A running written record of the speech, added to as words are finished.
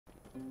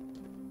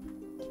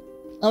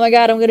Oh my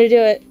god, I'm gonna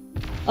do it.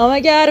 Oh my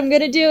god, I'm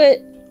gonna do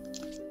it.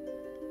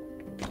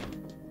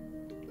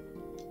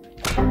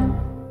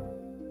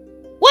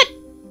 What?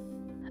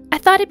 I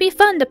thought it'd be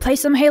fun to play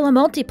some Halo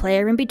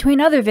multiplayer in between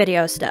other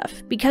video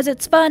stuff, because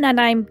it's fun and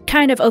I'm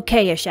kind of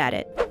okay-ish at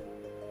it.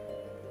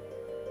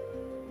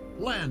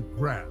 Land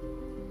grab.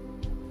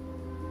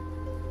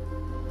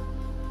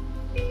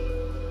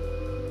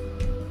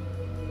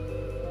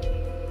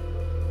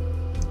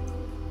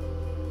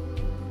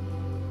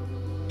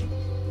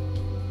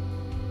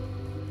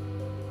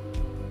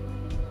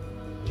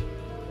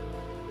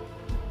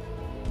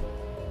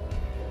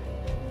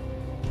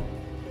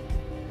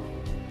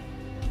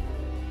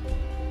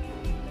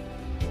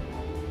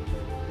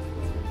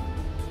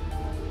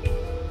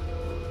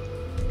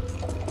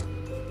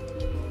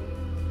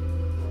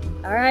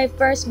 Alright,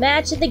 first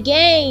match of the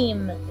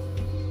game.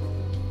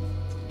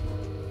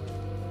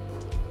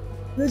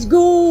 Let's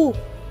go.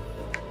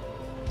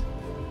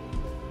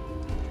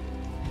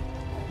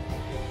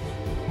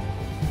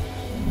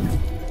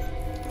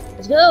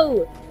 Let's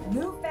go.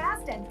 Move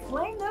fast and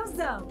claim those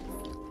zones.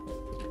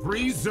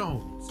 3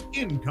 zones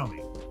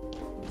incoming.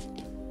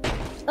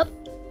 Up.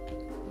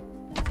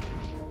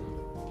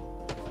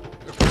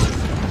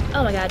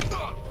 Oh my god.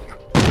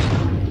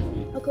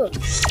 Oh cool.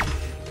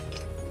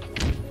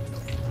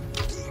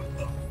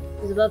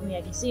 He's above me,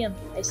 I can see him.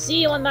 I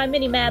see you on my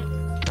mini-map.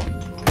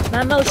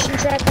 My motion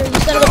tracker, you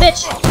son of a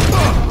bitch!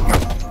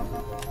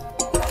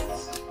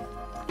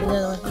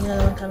 There's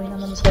another one coming,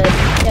 I'm almost dead.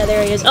 Yeah,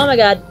 there he is. Oh my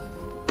god.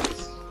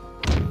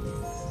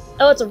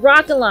 Oh, it's a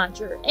rocket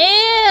launcher.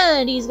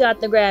 And he's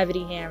got the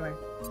gravity hammer.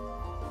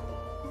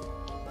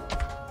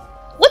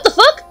 What the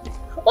fuck?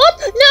 What?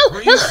 No!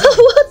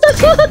 What the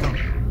fuck?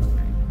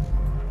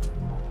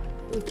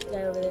 Ooh,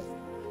 guy over there.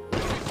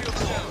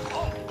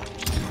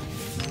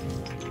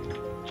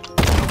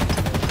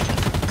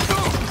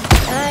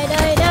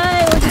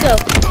 Die, where'd you go?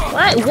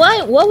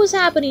 What was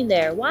happening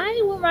there?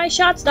 Why were my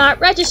shots not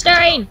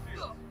registering?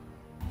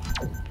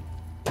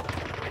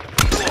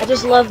 I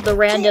just love the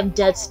random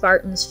dead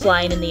Spartans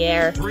flying in the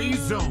air. 3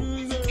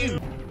 zones in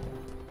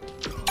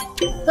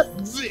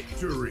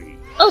victory.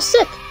 Oh,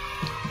 sick!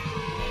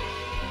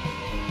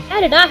 I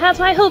did not have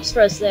high hopes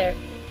for us there.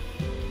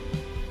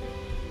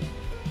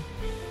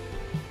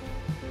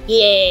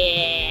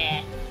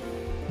 Yeah!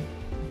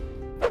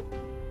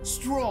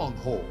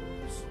 Strongholds.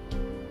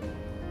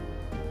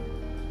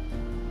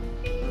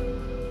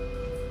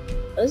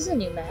 Oh, this is a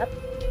new map.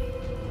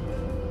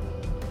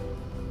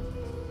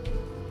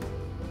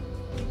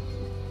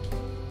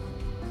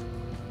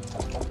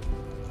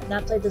 I've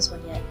not played this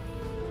one yet.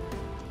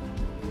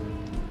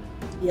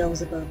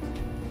 Beelzebub.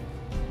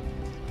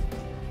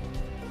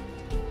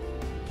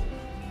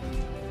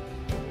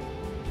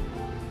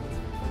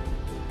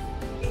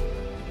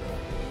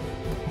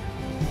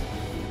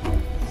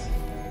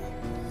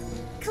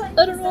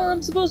 I don't know where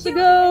I'm supposed to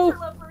go!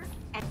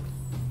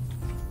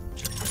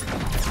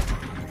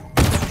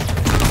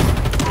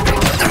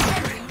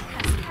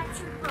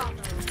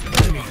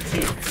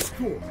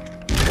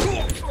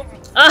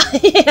 Ah,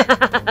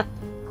 yeah!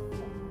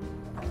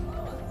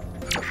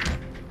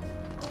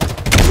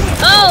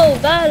 Oh,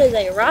 that is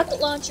a rocket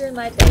launcher in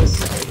my face.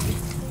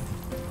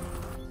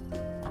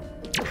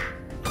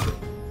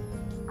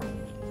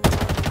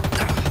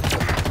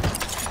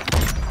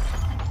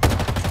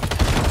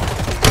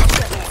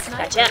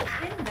 Gotcha!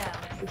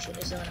 Oh shit,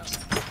 there's someone else.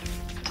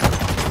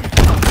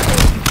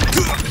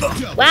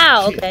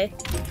 Wow, okay.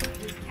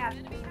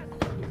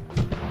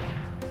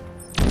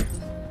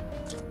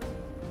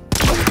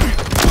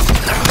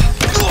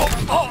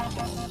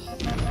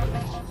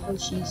 Oh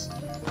jeez.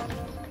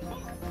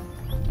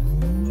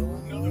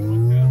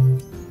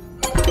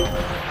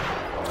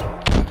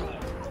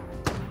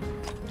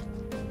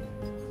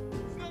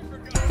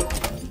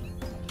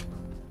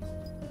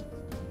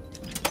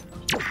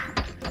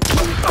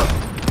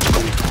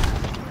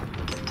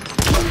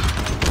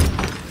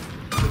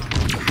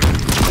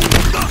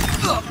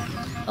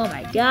 Oh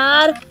my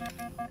god.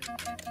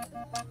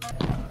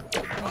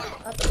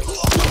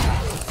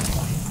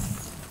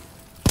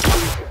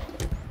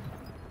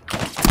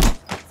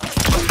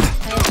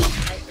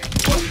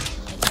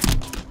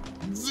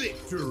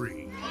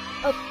 Victory.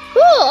 Oh,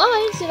 cool! Oh, I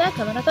didn't see that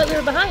coming. I thought we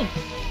were behind.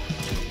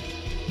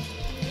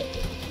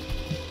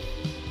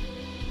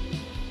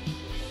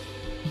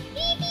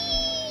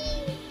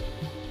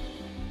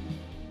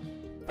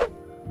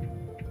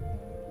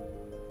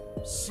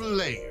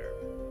 Slayer.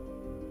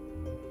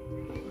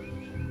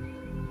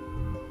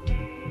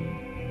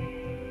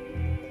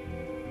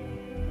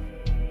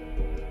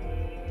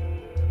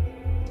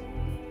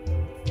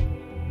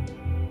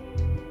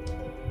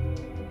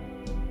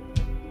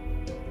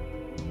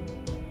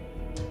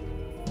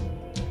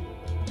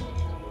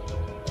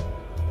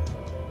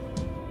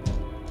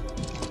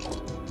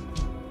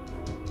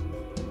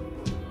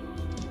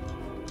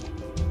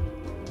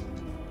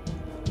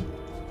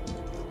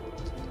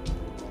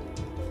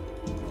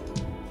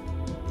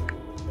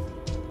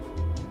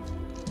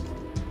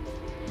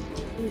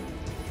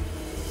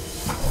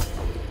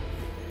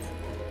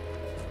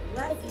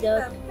 Let's Okey be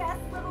doke. the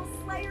best little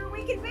slayer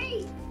we can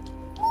be.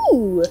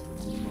 Ooh!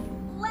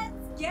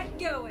 Let's get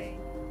going.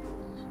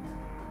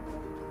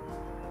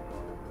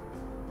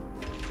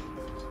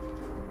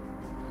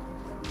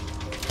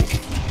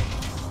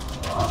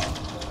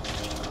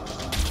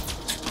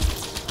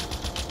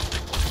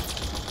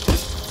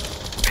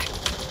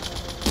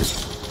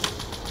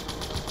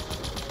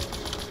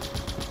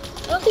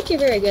 I don't think you're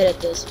very good at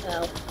this,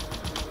 pal.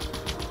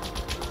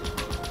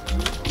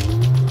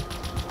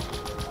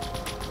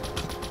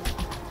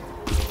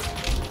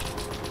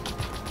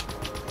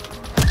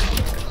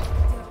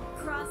 Don't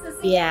cross us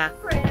again, Yeah.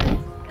 friend.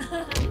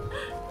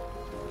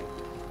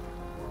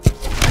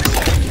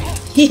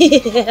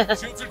 Yeah.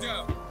 Shields are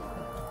down.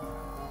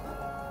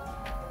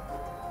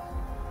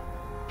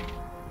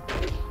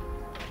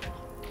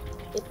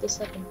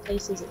 57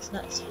 places it's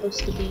not supposed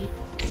to be.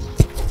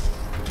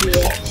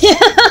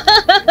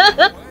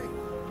 Yeah.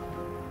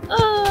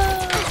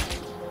 Oh,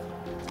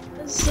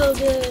 that's so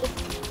good.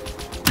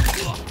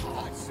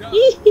 Nice shot.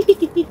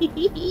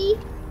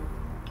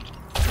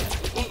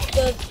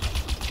 Good.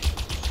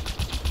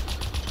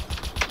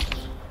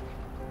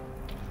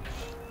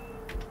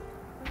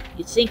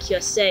 You think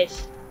you're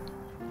safe.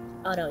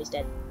 Oh no, he's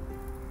dead.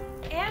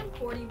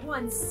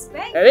 M41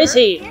 Spanker Where is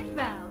he?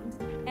 inbound.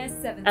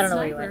 S7 I don't know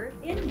where you Sniper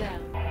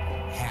inbound.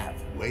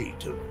 Halfway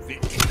to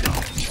victory.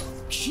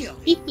 Kill. I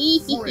We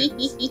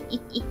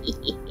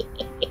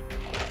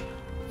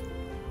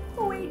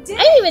did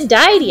haven't even it!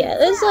 died yet.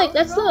 That's like,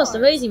 Crowd that's the most roars.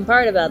 amazing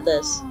part about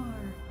this.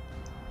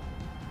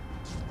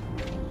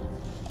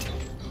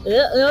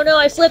 No,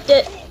 I flipped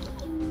it.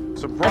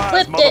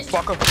 Surprise, flipped it.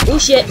 motherfucker. Oh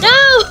shit,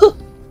 no!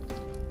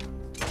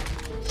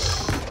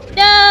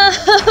 No,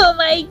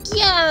 my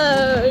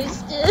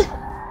ghost!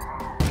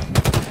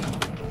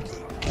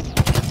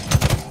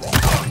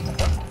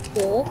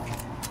 Cool.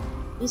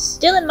 He's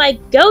stealing my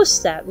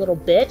ghost, that little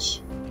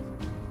bitch.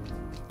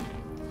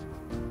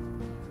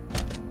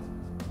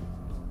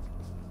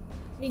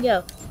 Where'd he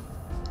go?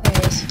 There he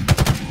is.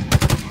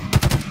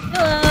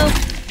 Hello.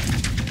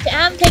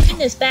 I'm taking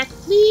this back,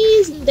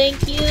 please, and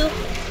thank you.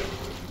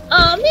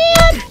 Oh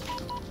man!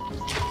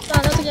 Come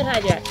on, that's a good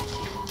hijack.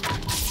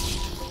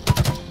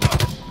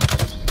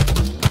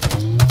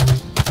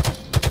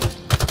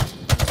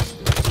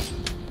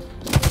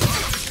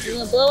 He's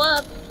gonna blow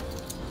up.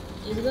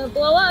 He's gonna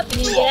blow up. You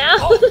need to get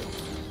out.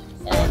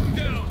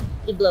 Yeah.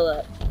 He blow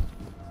up.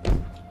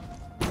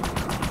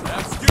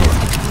 That's Stewart.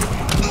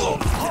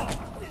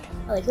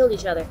 Oh, they killed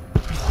each other.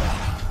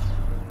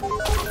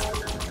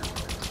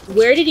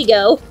 Where did he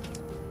go?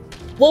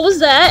 What was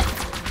that?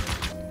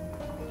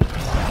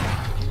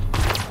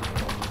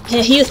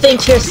 You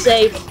think you're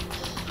safe.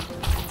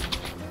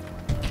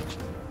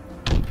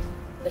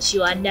 But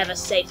you are never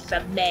safe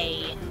from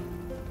me.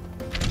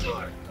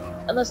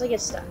 Unless I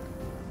get stuck.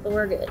 But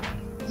we're good.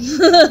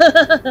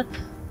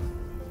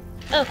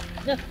 Oh,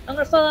 no, I'm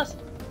gonna fall off.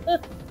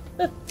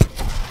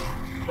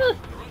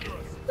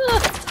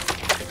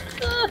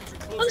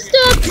 I'm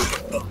stuck!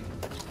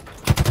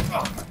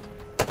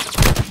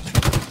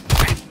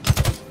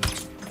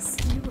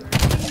 Stewart.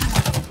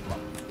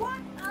 What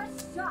a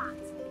shot!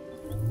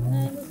 Can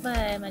I move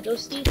my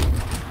ghosty?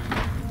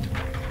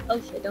 Oh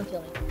shit, don't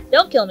kill me.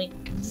 Don't kill me!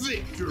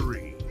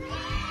 Victory.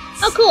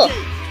 Oh, cool!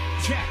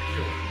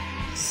 Spectacular.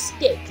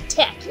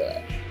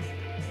 Spectacular.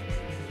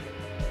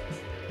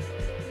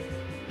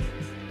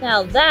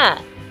 Now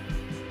that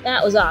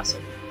was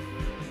awesome.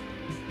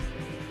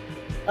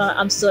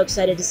 I'm so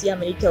excited to see how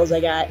many kills I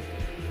got.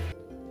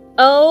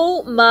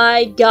 Oh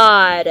my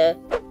god.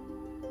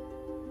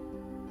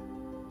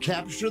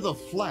 Capture the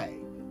flag.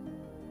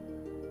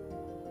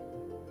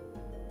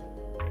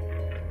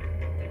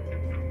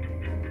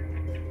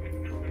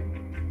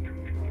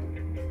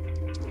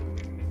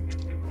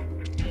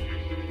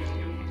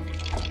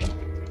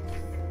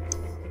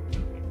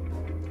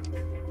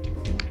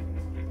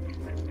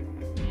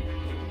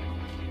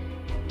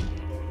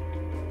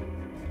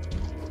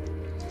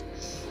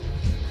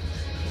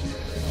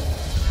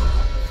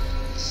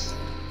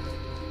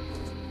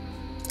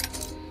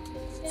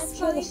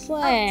 Capture the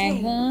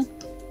flag, huh?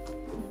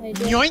 I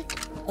do.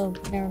 Yoink. Oh,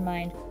 never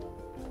mind.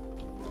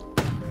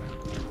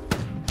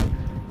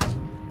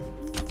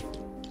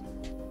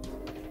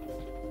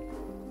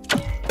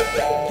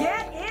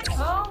 Get it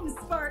home,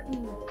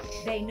 Spartan!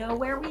 They know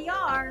where we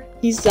are.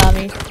 He saw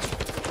me. Okay.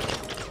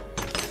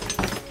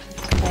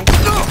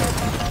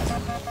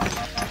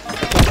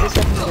 This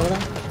up in the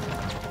building.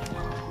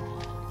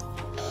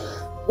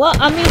 Well,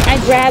 I mean, I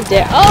grabbed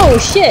it. Oh,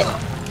 shit!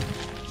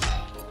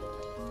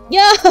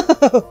 Yo!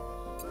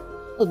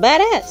 Oh,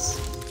 badass.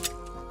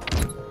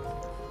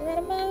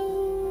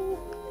 Geronimo.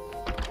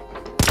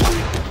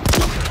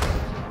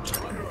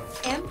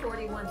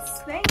 M41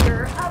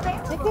 Spanker Did that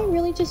guy available.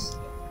 really just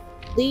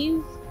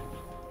leave?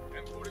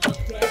 Get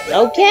ready.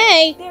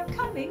 Okay. They're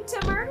coming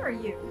to murder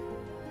you.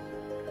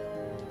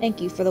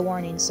 Thank you for the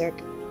warning,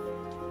 Cirque.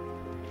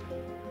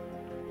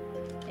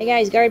 Hey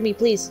guys, guard me,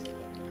 please.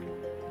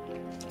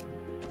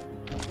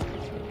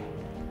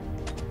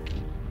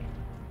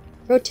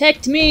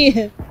 Protect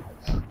me!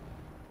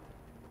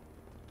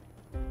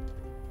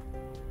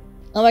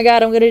 Oh my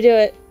god, I'm gonna do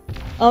it.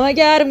 Oh my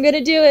god, I'm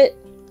gonna do it.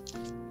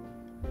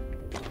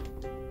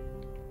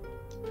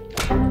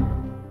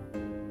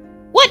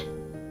 What?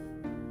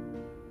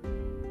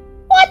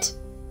 What?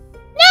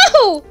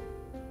 No!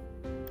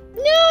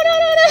 No, no,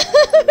 no,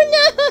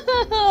 no,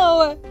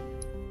 no!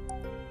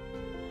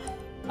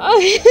 Oh,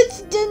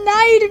 it's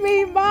denied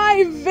me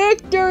my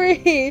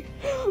victory!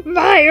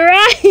 My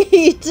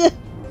right!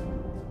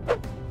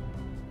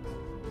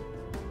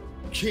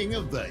 King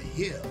of the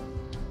Hill.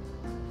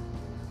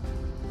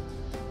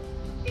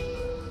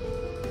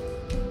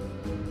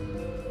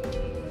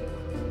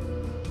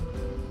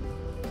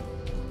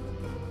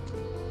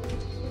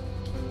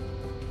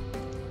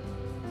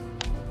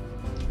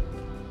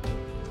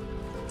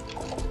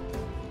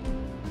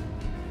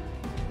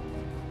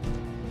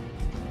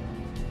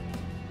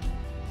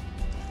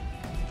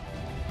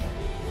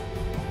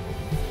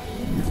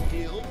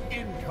 Hill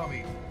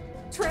incoming.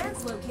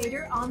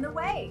 Translocator on the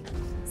way.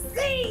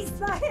 Seize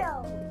the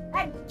hill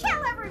and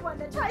kill everyone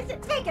that tries to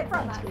take it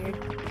from us.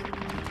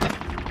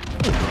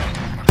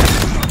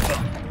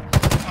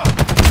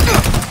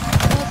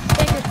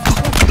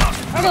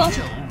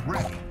 Hill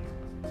ready.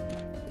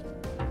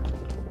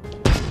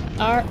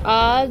 Our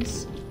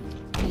odds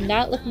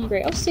not looking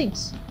great. Oh,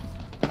 Sinks.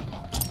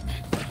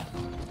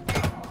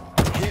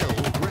 Hill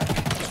ready.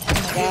 Oh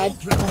my god.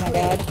 Oh my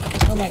god.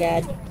 Oh my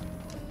god.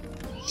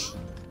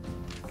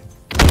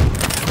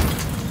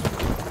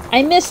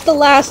 I missed the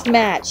last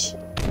match.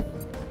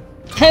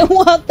 I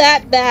want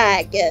that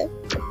back.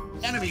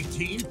 Enemy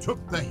team took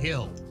the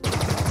hill.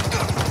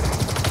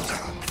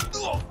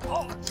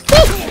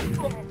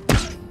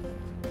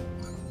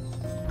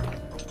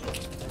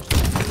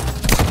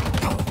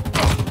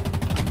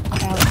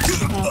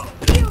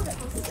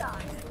 Beautiful style.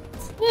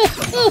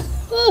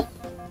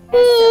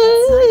 S7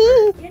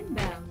 sniper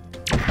inbound.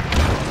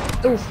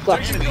 Oh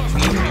fuck. Enemy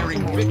team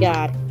nearing Oh my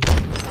god.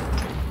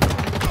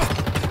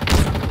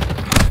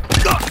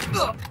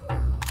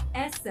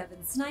 S7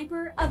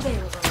 sniper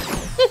available.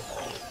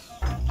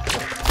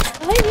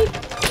 I need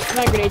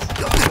my grenades.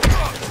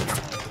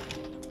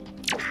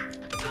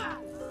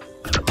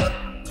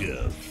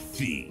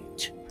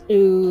 Defeat.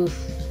 Oof.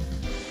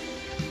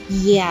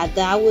 Yeah,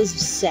 that was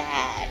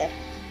sad.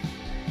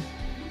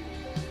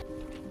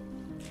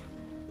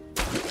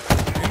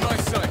 In my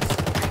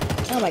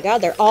sights. Oh my god,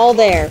 they're all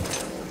there.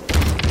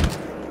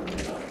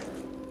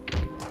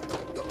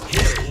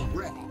 Hill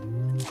ready.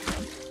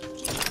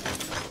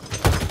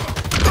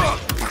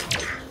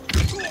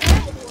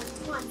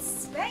 One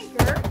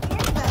spanker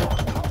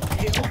inbound.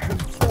 Hill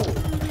control.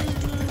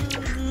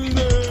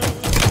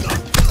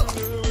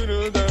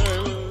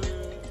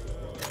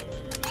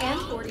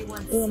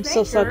 M41 Ooh, I'm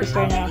so spanker focused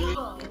right now.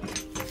 available.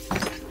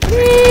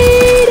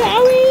 Reed,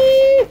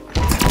 owie!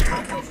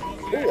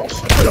 Ooh, that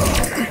shit hurt.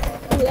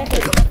 Ooh, that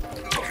hurt.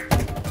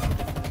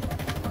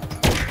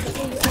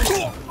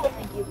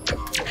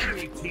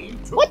 Enemy team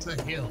took What? the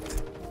hill.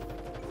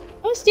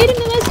 I was standing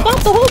in that spot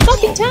the whole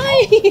fucking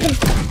time!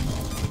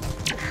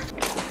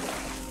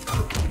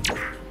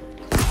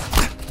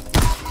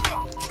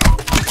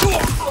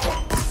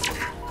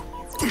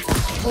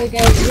 Oh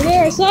guys, you're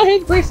there, I saw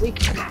him briefly.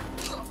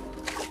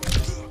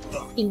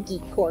 Inky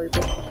Corb.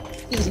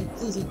 Easy,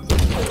 easy.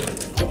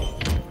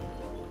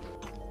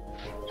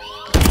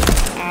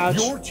 Ouch.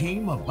 Your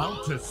team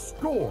about to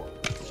score.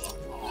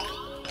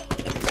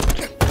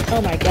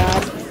 Oh my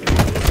god.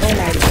 Oh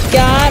my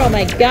god, oh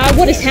my god,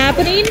 what is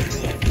happening?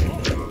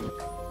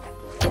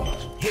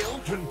 Hill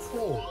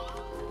control.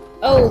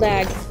 Oh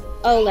lag.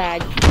 Oh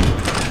lag.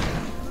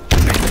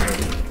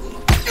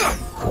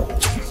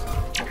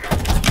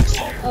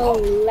 Oh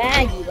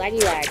laggy,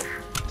 laggy lag.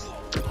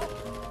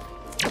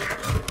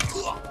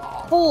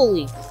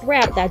 Holy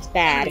crap, that's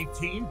bad. Enemy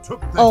team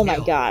took the Oh my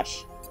hill.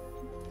 gosh.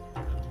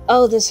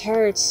 Oh, this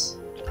hurts.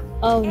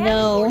 Oh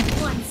no.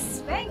 M41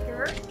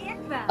 spanker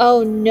inbound.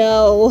 Oh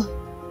no.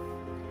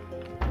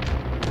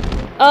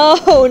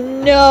 Oh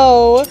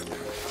no.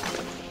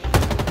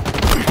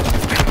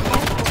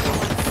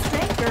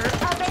 Spanker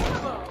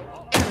available.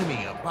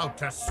 Enemy about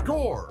to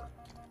score.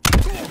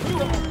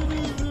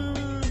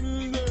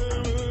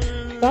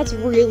 That's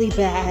really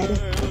bad.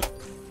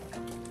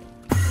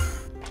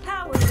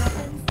 Power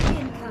weapons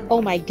incoming.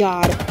 Oh my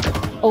god.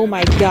 Oh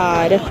my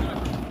god. Power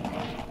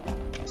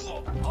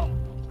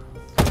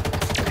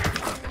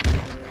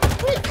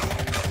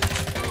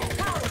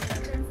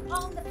weapons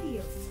on the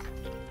field.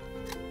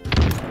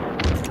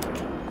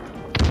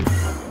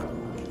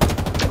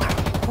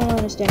 I don't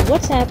understand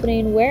what's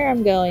happening, where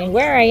I'm going,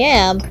 where I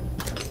am.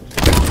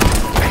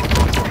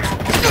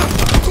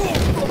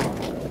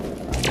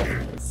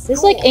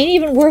 This like ain't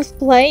even worth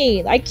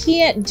playing. I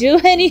can't do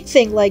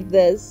anything like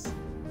this.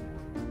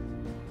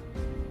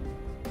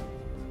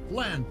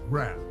 Land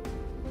grab.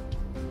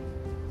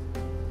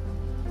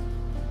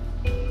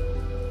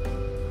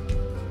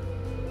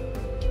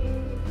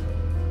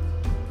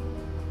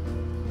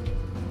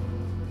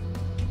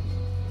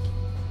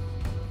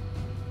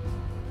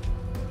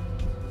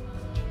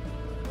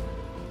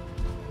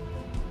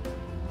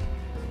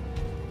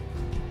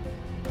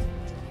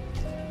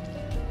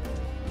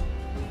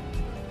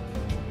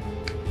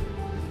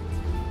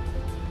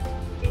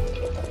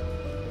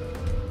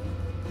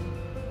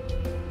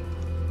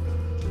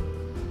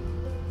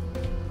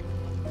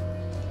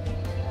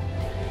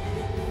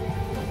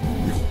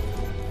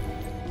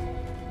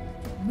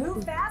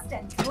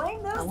 boost and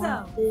claim I those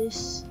want zones.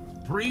 this.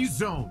 3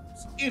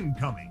 zones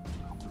incoming.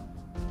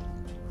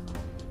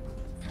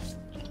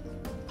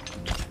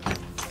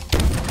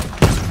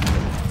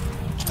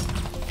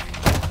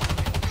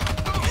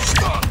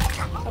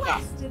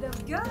 Blasted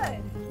of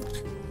good.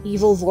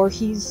 Evil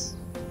Voorhees.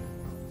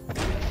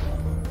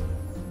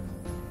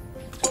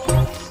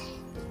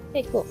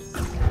 Okay, cool.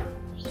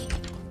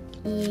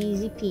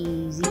 Easy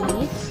peasy.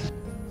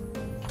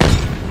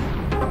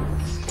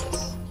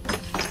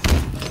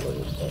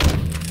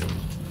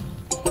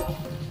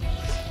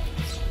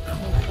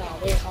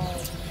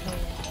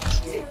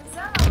 Two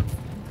zones.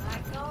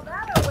 I call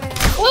that a win.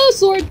 Oh,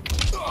 sword!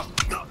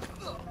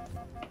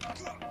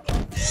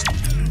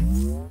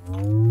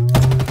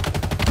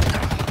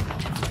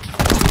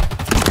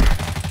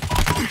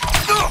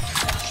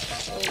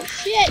 Oh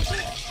shit!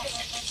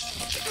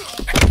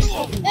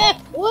 Ah,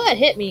 what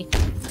hit me?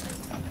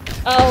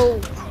 Oh,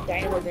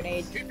 dynamo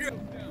grenade.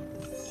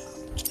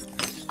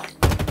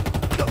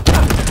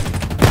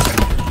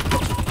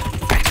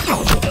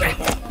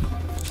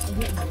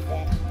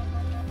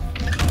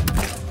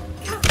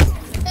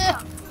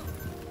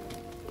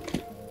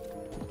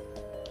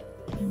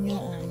 No,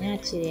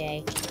 not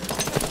today.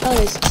 Oh,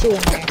 there's 2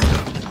 in there.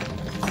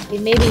 Okay,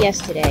 maybe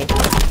yesterday.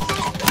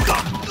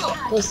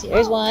 We'll see.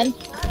 There's one.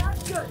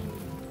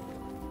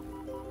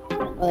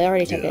 Oh, they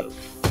already took it.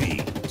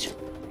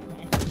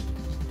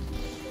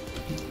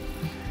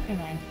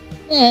 Come on.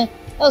 Eh,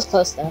 that was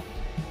close though.